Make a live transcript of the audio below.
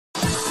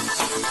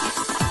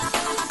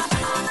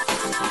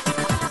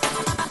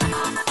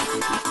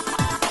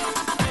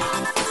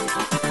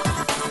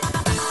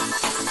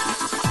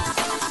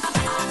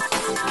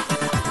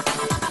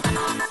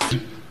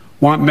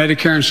want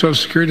Medicare and Social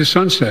Security to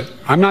sunset.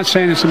 I'm not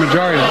saying it's a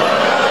majority.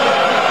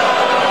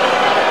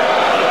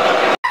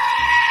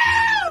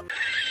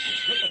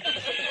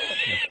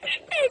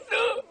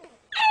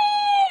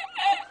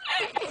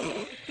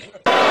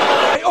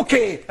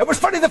 Okay, it was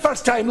funny the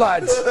first time,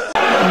 lads.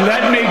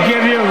 Let me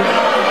give you,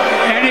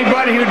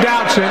 anybody who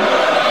doubts it,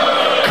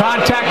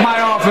 contact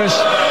my office.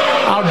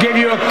 I'll give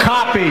you a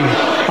copy.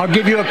 I'll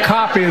give you a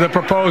copy of the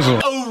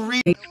proposal. Oh,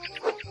 really?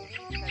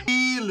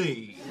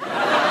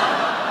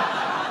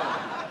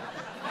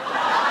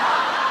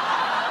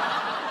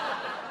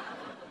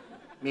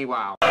 Me,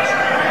 wow.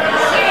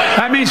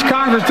 That means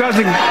Congress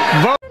doesn't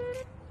vote.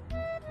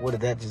 What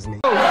did that just mean?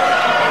 Well,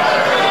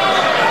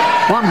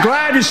 I'm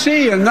glad to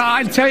see you. No,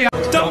 I tell you,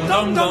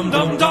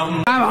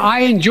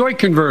 I enjoy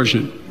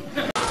conversion.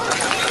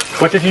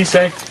 What did he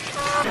say?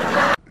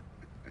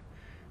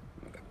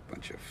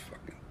 Bunch of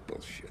fucking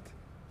bullshit.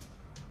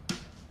 I'm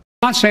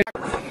not saying.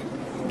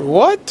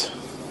 What?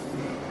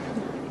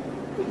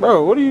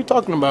 Bro, what are you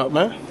talking about,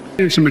 man?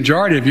 It's a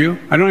majority of you.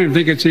 I don't even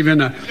think it's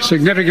even a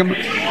significant.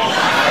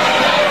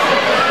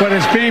 But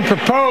it's being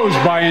proposed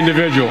by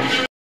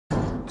individuals.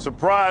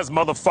 Surprise,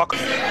 motherfucker.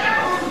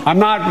 I'm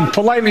not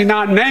politely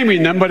not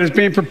naming them, but it's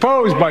being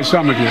proposed by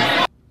some of you.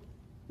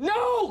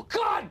 No!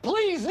 God,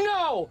 please,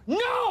 no!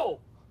 No!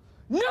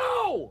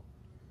 No!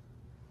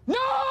 No!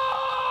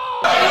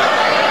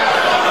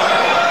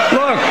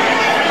 Look,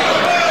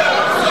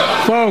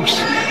 folks,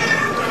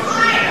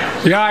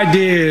 the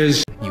idea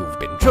is... You've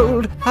been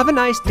told. Have a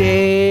nice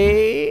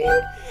day.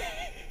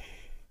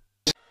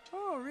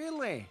 Oh,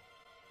 really?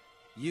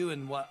 You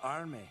in what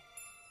army?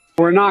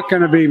 We're not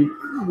going to be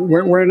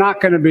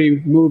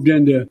moved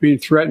into being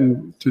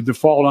threatened to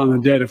default on the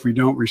debt if we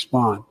don't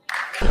respond.